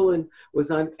and Tefillin was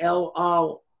on El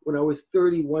Al when I was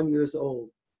 31 years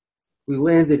old. We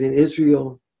landed in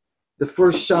Israel. The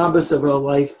first Shabbos of our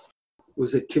life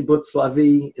was at Kibbutz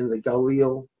Lavi in the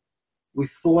Galil. We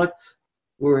thought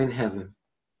we were in heaven.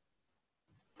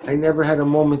 I never had a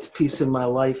moment's peace in my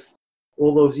life.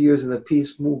 all those years in the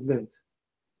peace movement,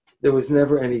 there was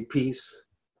never any peace.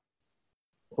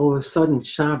 All of a sudden,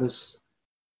 Shabbos,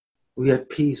 we had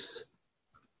peace.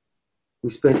 We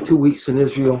spent 2 weeks in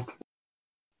Israel,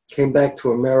 came back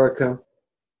to America.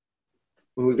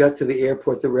 When we got to the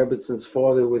airport, the Rebbitzins'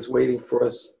 father was waiting for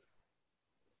us.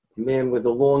 A man with a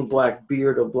long black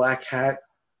beard, a black hat.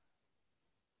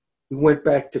 We went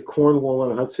back to Cornwall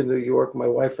on Hudson, New York. My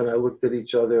wife and I looked at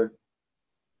each other.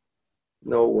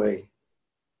 No way.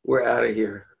 We're out of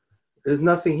here. There's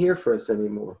nothing here for us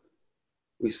anymore.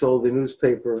 We sold the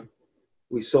newspaper.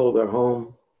 We sold our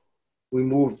home. We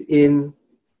moved in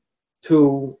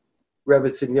to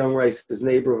Rebbitzin Young Rice's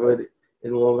neighborhood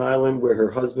in Long Island, where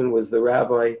her husband was the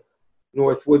rabbi,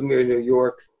 North Woodmere, New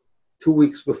York, 2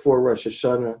 weeks before Rosh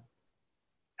Hashanah.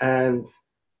 And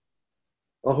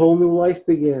a whole new life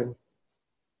began.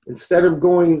 Instead of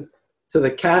going to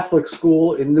the Catholic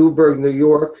school in Newburgh, New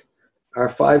York, our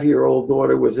 5-year-old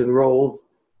daughter was enrolled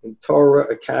in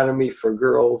Torah Academy for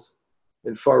Girls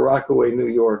in Far Rockaway, New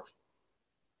York.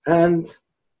 And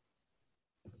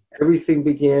everything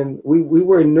began. We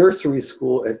were in nursery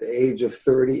school at the age of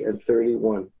 30 and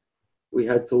 31. We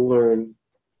had to learn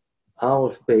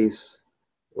Aleph Beis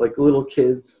like little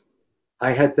kids.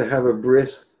 I had to have a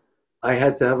bris. I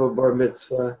had to have a bar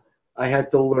mitzvah. I had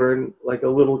to learn like a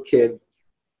little kid.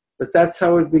 But that's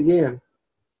how it began.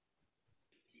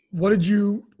 What did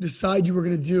you decide you were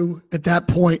going to do at that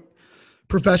point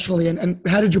professionally? And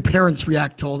how did your parents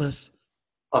react to all this?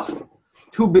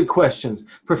 Two big questions.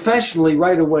 Professionally,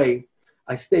 right away,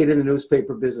 I stayed in the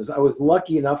newspaper business. I was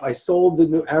lucky enough. I sold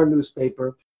our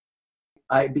newspaper.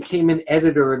 I became an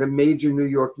editor at a major New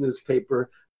York newspaper,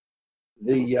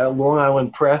 the Long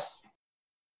Island Press,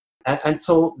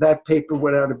 until that paper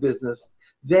went out of business.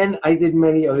 Then I did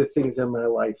many other things in my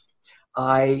life.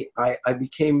 I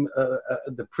became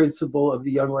the principal of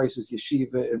the Young Rice's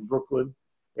Yeshiva in Brooklyn,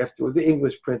 after the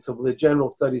English principal, the general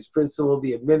studies principal,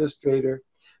 the administrator.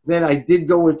 Then I did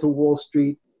go into Wall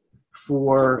Street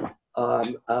for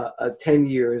 10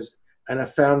 years, and I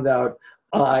found out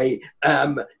I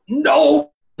am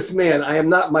no man. I am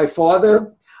not my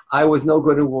father. I was no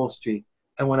good in Wall Street.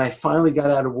 And when I finally got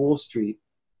out of Wall Street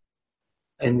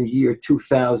in the year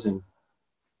 2000,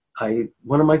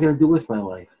 what am I going to do with my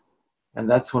life? And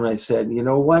that's when I said, you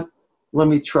know what? Let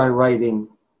me try writing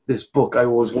this book I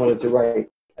always wanted to write.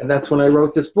 And that's when I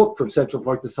wrote this book, From Central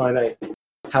Park to Sinai,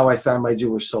 How I Found My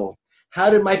Jewish Soul. How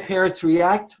did my parents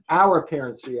react? Our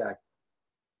parents react.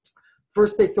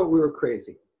 First, they thought we were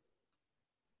crazy.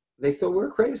 They thought we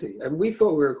were crazy. And we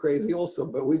thought we were crazy also,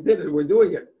 but we did it. We're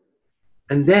doing it.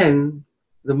 And then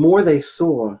the more they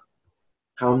saw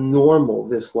how normal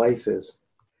this life is.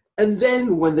 And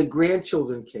then when the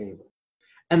grandchildren came,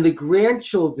 and the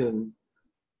grandchildren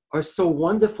are so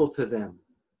wonderful to them,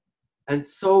 and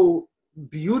so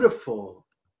beautiful,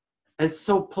 and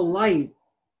so polite,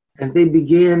 and they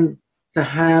began to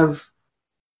have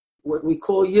what we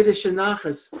call Yiddish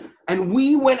Nachas. And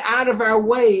we went out of our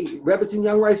way. Rebbitzin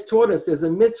Young Rice taught us there's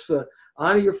a mitzvah,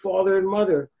 honor your father and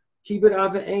mother, keep it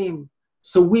av aim.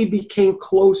 So we became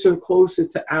closer and closer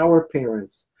to our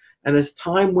parents. And as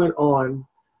time went on,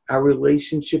 our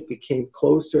relationship became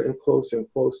closer and closer and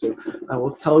closer. I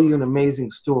will tell you an amazing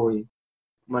story.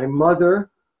 My mother,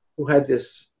 who had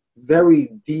this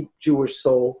very deep Jewish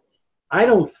soul, I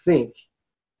don't think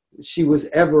she was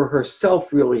ever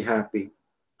herself really happy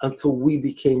until we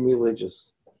became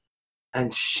religious.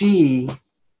 And she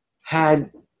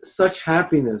had such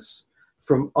happiness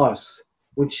from us.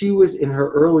 When she was in her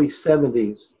early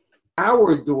 70s,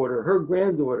 our daughter, her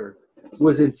granddaughter,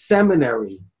 was in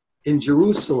seminary in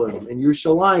Jerusalem, in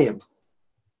Yerushalayim.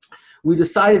 We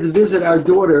decided to visit our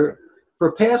daughter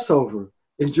for Passover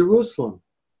in Jerusalem.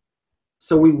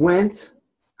 So we went,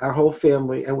 our whole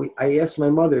family, and I asked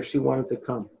my mother if she wanted to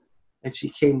come. And she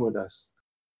came with us.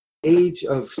 Age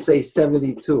of, say,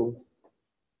 72,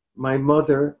 my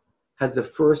mother had the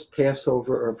first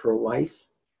Passover of her life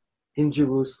in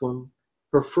Jerusalem,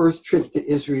 her first trip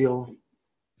to Israel.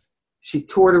 She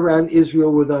toured around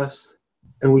Israel with us,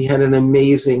 and we had an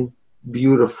amazing,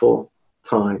 beautiful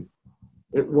time.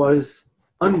 It was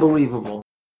unbelievable.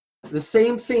 The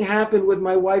same thing happened with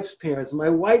my wife's parents. My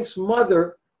wife's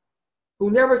mother, who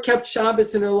never kept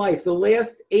Shabbos in her life, the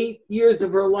last 8 years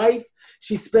of her life,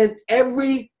 she spent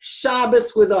every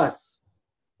Shabbos with us,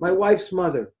 my wife's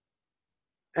mother.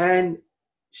 And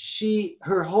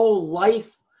her whole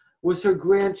life was her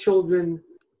grandchildren.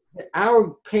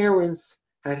 Our parents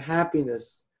had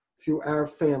happiness through our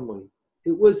family.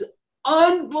 It was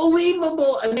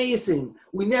unbelievable, amazing.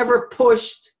 We never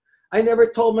pushed. I never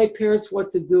told my parents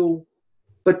what to do,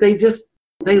 but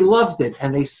they loved it,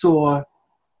 and they saw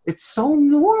It's so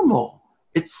normal.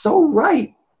 It's so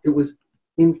right. It was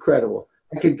incredible.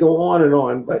 I could go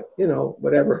on, but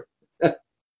whatever.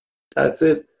 That's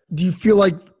it. Do you feel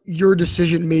like your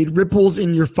decision made ripples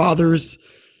in your father's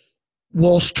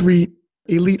Wall Street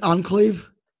elite enclave?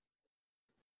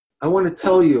 I want to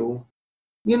tell you,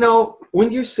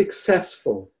 when you're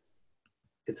successful,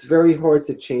 it's very hard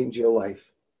to change your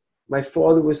life. My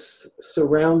father was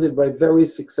surrounded by very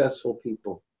successful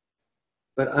people.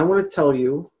 But I want to tell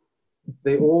you,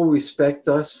 they all respect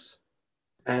us.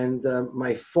 And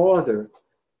my father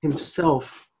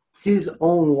himself, his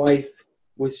own life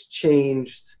was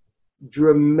changed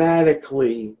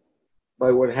dramatically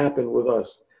by what happened with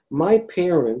us. My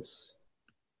parents,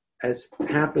 as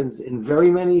happens in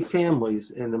very many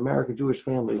families, in American Jewish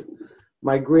families,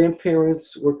 my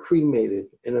grandparents were cremated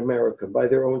in America by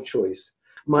their own choice.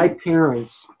 My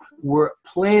parents were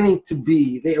planning to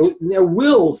be, in their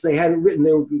wills, they had it written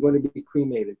they were going to be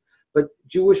cremated. But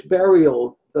Jewish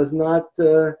burial does not,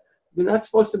 you're not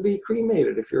supposed to be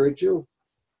cremated if you're a Jew.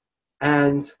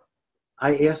 And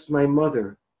I asked my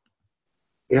mother,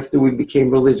 after we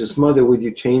became religious, Mother, would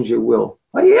you change your will?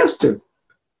 I asked her.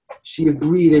 She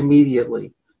agreed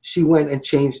immediately. She went and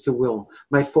changed her will.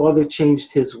 My father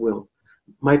changed his will.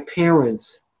 My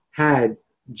parents had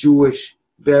Jewish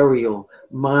burial.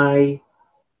 My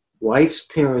wife's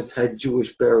parents had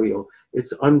Jewish burial.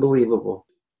 It's unbelievable.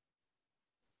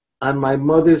 On my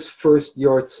mother's first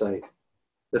yahrzeit,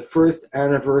 the first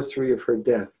anniversary of her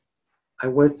death, I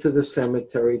went to the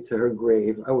cemetery to her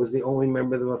grave. I was the only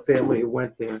member of the family who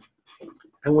went there.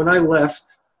 And when I left,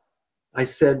 I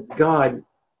said, God,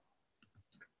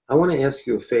 I want to ask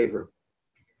you a favor.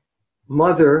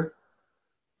 Mother,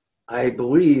 I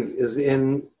believe, is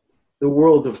in the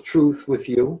world of truth with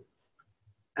you.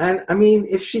 And I mean,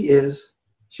 if she is,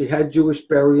 she had Jewish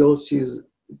burial. She's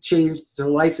changed her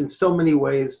life in so many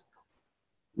ways,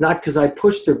 not because I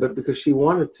pushed her, but because she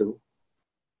wanted to.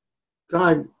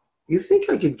 God, you think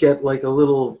I could get like a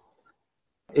little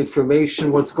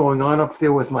information, what's going on up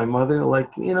there with my mother? Like,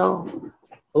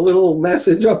 a little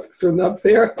message up from up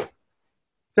there.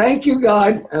 Thank you,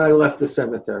 God. And I left the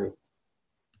cemetery.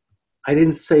 I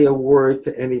didn't say a word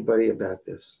to anybody about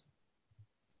this.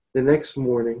 The next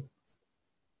morning,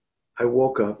 I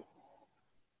woke up.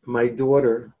 My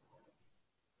daughter,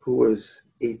 who was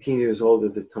 18 years old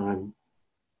at the time,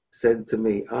 said to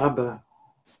me, Abba,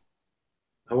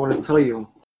 I want to tell you,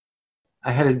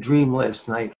 I had a dream last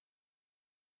night.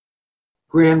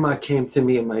 Grandma came to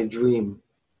me in my dream,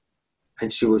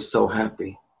 and she was so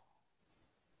happy.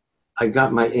 I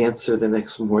got my answer the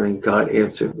next morning. God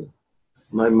answered me.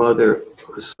 My mother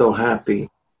was so happy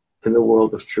in the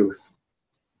world of truth.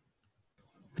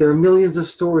 There are millions of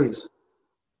stories.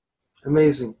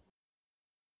 Amazing.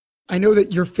 I know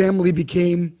that your family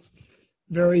became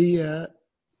very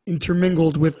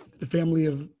intermingled with the family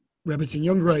of Rebbetzin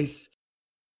Jungreis.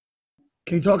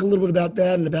 Can you talk a little bit about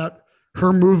that and about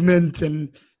her movement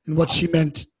and what she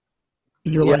meant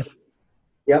in your life?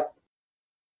 Yep.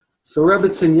 So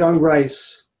Rebbetzin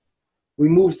Jungreis, we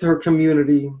moved to her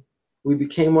community. We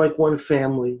became like one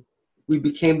family. We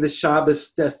became the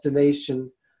Shabbos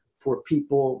destination for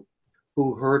people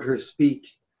who heard her speak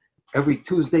every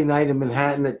Tuesday night in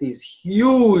Manhattan at these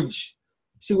huge,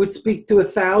 she would speak to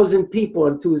 1,000 people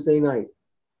on Tuesday night.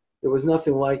 There was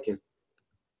nothing like it.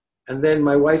 And then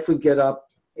my wife would get up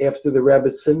after the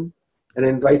Rebbetzin and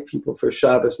invite people for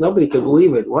Shabbos. Nobody could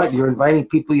believe it. What? You're inviting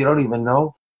people you don't even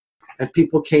know? And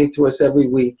people came to us every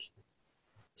week.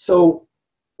 So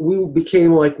we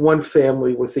became like one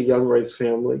family with the Jungreis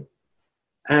family.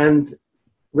 And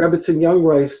Rebbetzin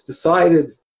Jungreis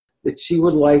decided that she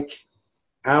would like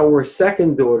our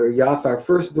second daughter, Yafa. Our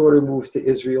first daughter moved to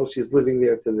Israel. She's living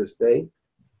there to this day.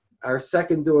 Our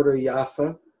second daughter,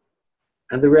 Yafa.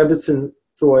 And the Rebbetzin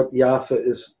thought Yafa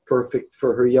is perfect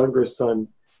for her younger son,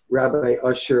 Rabbi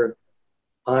Usher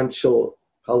Anshel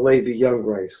Halevi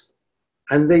Jungreis.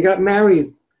 And they got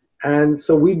married. And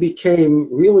so we became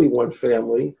really one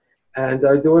family. And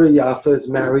our daughter Yafa is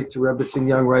married to Rebbetzin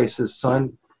Jungreis'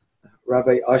 son,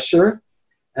 Rabbi Usher.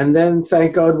 And then,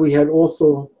 thank God, we had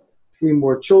also 3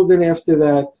 more children after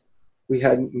that. We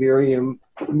had Miriam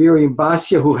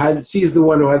Basia, she's the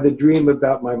one who had the dream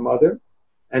about my mother,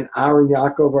 and Aaron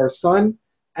Yaakov, our son,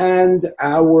 and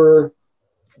our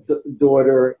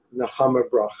daughter, Nechama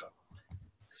Bracha.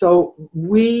 So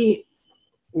the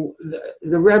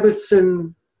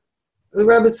Rebbetzin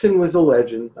was a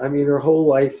legend. I mean, her whole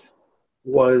life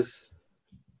was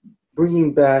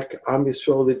bringing back Am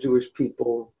Yisrael, the Jewish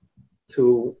people,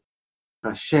 to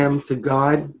Hashem, to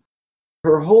God.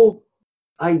 Her whole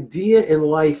idea in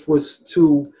life was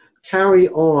to carry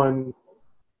on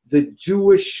the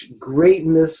Jewish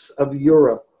greatness of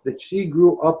Europe that she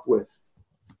grew up with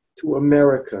to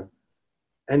America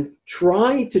and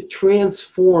try to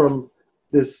transform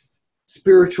this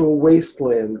spiritual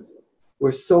wasteland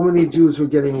where so many Jews were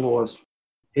getting lost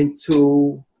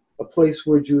into a place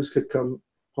where Jews could come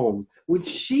home. When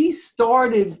she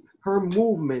started her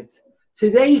movement,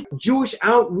 today Jewish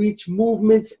outreach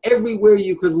movements everywhere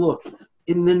you could look.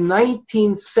 In the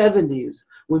 1970s,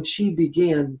 when she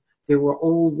began, there were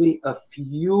only a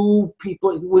few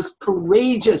people. It was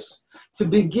courageous to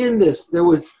begin this. There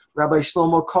was Rabbi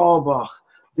Shlomo Carlebach,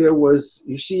 there was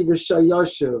Yeshiva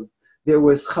Shayashiv, there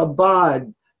was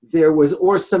Chabad, there was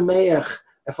Or Sameach.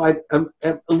 If I'm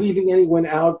leaving anyone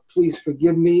out, please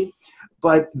forgive me.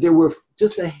 But there were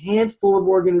just a handful of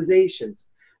organizations.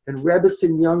 And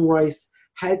Rebbetzin Young Rice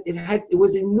it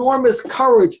was enormous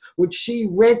courage when she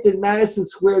rented Madison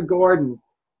Square Garden.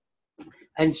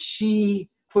 And she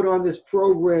put on this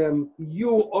program,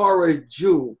 You Are a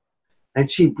Jew. And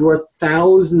she brought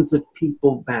thousands of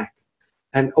people back.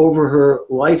 And over her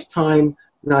lifetime,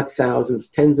 not thousands,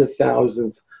 tens of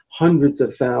thousands, hundreds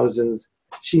of thousands,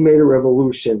 she made a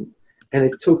revolution. And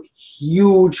it took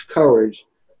huge courage.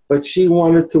 But she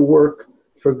wanted to work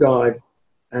for God.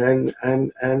 And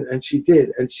she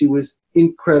did. And she was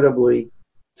incredibly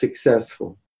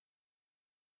successful.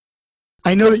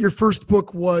 I know that your first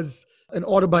book was an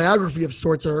autobiography of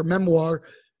sorts, or a memoir.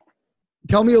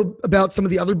 Tell me about some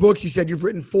of the other books. You said you've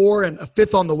written 4 and a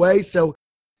 5th on the way. So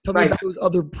tell me about those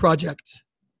other projects.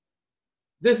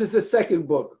 This is the second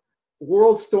book,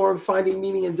 World Storm, Finding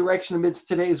Meaning and Direction Amidst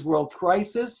Today's World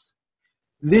Crisis.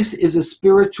 This is a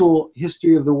spiritual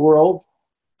history of the world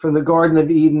from the Garden of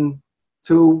Eden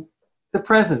to the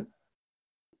present.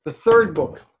 The third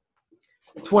book,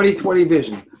 2020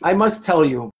 Vision. I must tell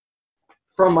you,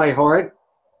 from my heart,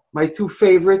 my 2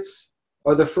 favorites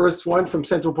are the first one, From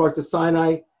Central Park to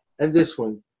Sinai, and this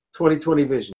one, 2020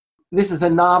 Vision. This is a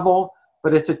novel,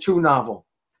 but it's a true novel.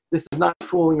 This is not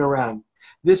fooling around.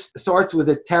 This starts with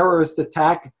a terrorist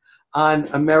attack on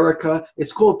America.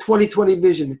 It's called 2020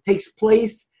 Vision. It takes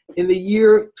place in the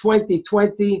year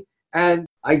 2020, and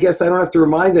I guess I don't have to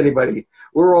remind anybody,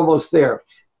 we're almost there.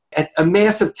 At a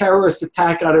massive terrorist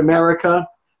attack on America,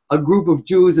 a group of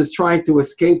Jews is trying to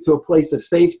escape to a place of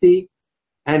safety,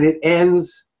 and it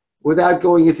ends, without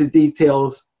going into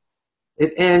details,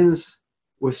 it ends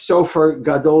with Shofar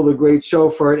Gadol, the great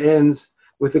Shofar. It ends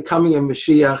with the coming of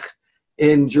Mashiach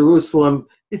in Jerusalem.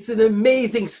 It's an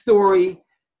amazing story,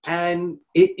 and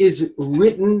it is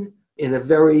written in a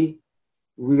very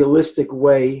realistic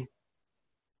way,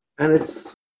 and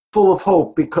it's full of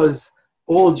hope because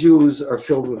all Jews are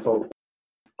filled with hope.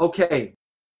 Okay,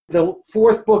 the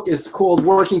 4th book is called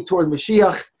Working Toward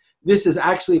Mashiach. This is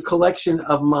actually a collection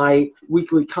of my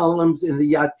weekly columns in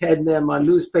the Yated Ne'eman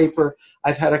newspaper.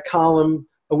 I've had a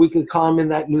weekly column in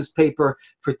that newspaper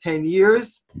for 10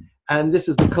 years. And this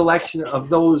is a collection of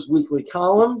those weekly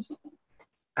columns.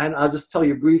 And I'll just tell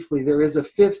you briefly, there is a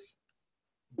 5th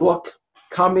book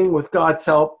coming with God's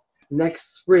help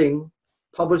next spring,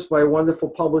 published by a wonderful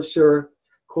publisher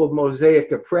called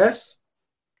Mosaica Press.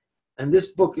 And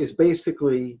this book is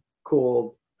basically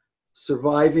called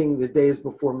Surviving the Days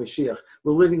Before Mashiach.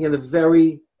 We're living in a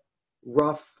very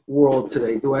rough world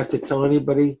today. Do I have to tell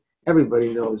anybody?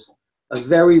 Everybody knows. A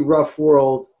very rough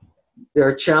world. There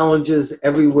are challenges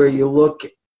everywhere you look.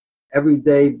 Every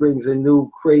day brings a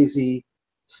new crazy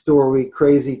story,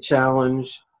 crazy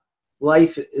challenge.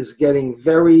 Life is getting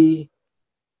very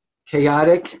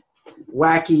chaotic,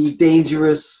 wacky,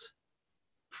 dangerous,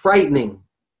 frightening.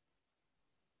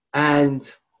 And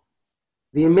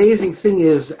the amazing thing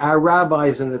is, our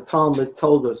rabbis in the Talmud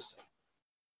told us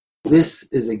this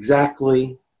is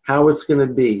exactly how it's going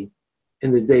to be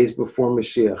in the days before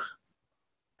Mashiach.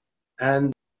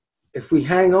 And if we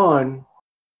hang on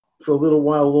for a little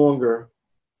while longer,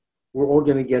 we're all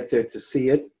going to get there to see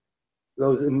it.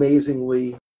 Those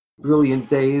amazingly brilliant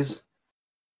days,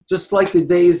 just like the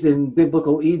days in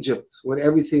biblical Egypt when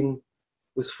everything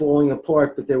was falling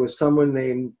apart, but there was someone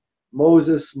named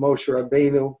Moses, Moshe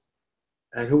Rabbeinu,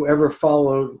 and whoever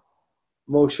followed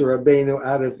Moshe Rabbeinu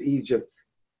out of Egypt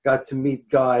got to meet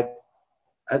God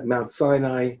at Mount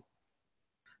Sinai.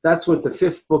 That's what the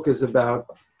 5th book is about.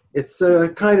 It's a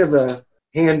kind of a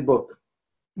handbook.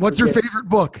 What's your favorite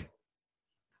book?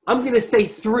 I'm going to say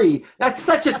 3. That's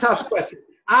such a tough question.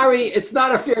 Ari, it's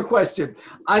not a fair question.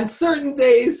 On certain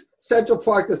days, Central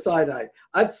Park to Sinai.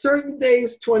 On certain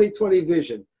days, 2020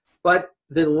 Vision. But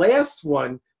the last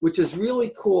one, which is really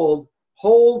called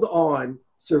Hold On,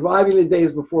 Surviving the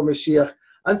Days Before Mashiach.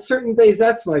 On certain days,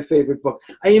 that's my favorite book.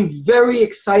 I am very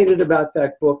excited about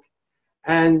that book.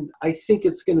 And I think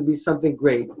it's going to be something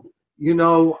great. You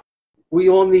know, we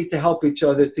all need to help each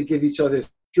other to give each other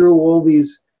through all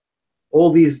these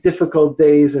difficult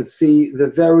days and see the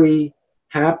very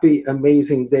happy,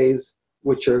 amazing days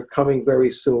which are coming very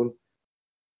soon.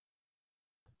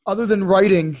 Other than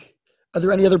writing, are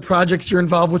there any other projects you're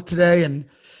involved with today? And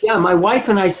yeah, my wife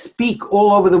and I speak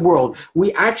all over the world.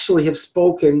 We actually have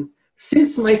spoken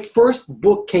since my first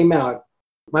book came out.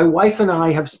 My wife and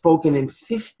I have spoken in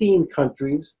 15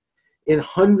 countries, in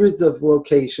hundreds of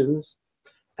locations,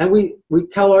 and we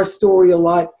tell our story a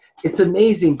lot. It's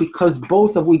amazing because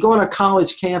we go on a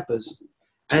college campus,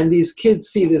 and these kids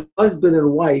see this husband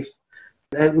and wife,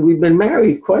 and we've been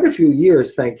married quite a few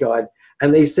years, thank God,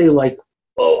 and they say like,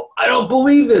 oh, I don't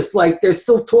believe this. Like they're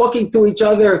still talking to each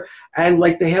other, and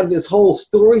like they have this whole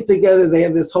story together, they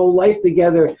have this whole life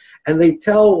together, and they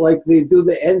tell, like they do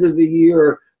the end of the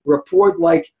year report,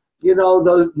 like, you know,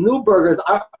 those Newburgers,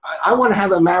 I want to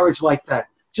have a marriage like that.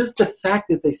 Just the fact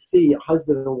that they see a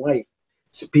husband and a wife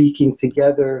speaking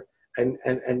together and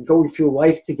going through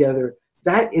life together,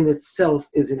 that in itself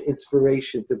is an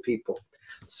inspiration to people.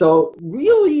 So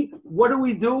really, what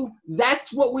do?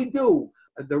 That's what we do.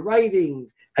 The writing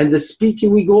and the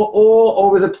speaking, we go all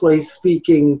over the place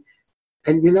speaking.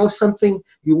 And you know something?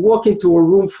 You walk into a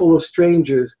room full of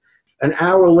strangers, an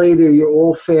hour later, you're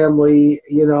all family,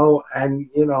 you know, and,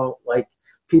 you know, like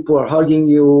people are hugging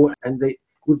you and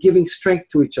we're giving strength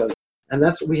to each other. And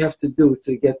that's what we have to do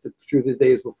to get through the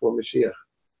days before Mashiach.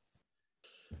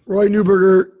 Roy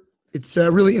Neuberger, it's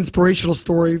a really inspirational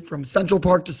story from Central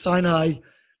Park to Sinai.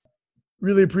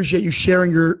 Really appreciate you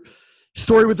sharing your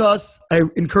story with us. I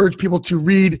encourage people to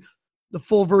read the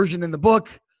full version in the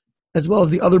book, as well as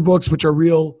the other books, which are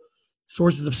real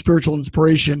sources of spiritual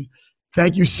inspiration.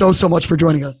 Thank you so much for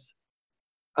joining us.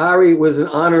 Ari, it was an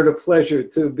honor and a pleasure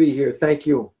to be here. Thank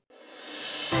you.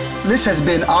 This has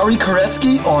been Ari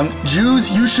Koretsky on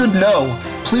Jews You Should Know.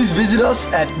 Please visit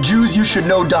us at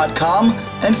JewsYouShouldKnow.com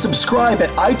and subscribe at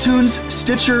iTunes,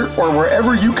 Stitcher, or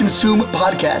wherever you consume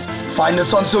podcasts. Find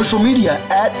us on social media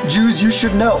at Jews You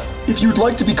Should Know. If you'd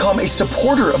like to become a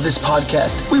supporter of this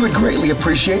podcast, we would greatly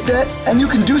appreciate that, and you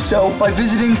can do so by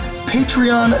visiting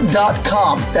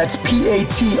patreon.com. That's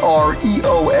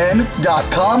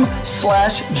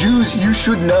patreon.com/Jews You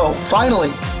Should Know.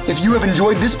 Finally, if you have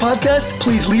enjoyed this podcast,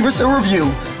 please leave us a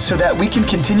review so that we can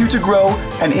continue to grow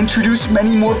and introduce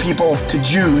many more people to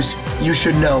Jews You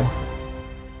Should Know.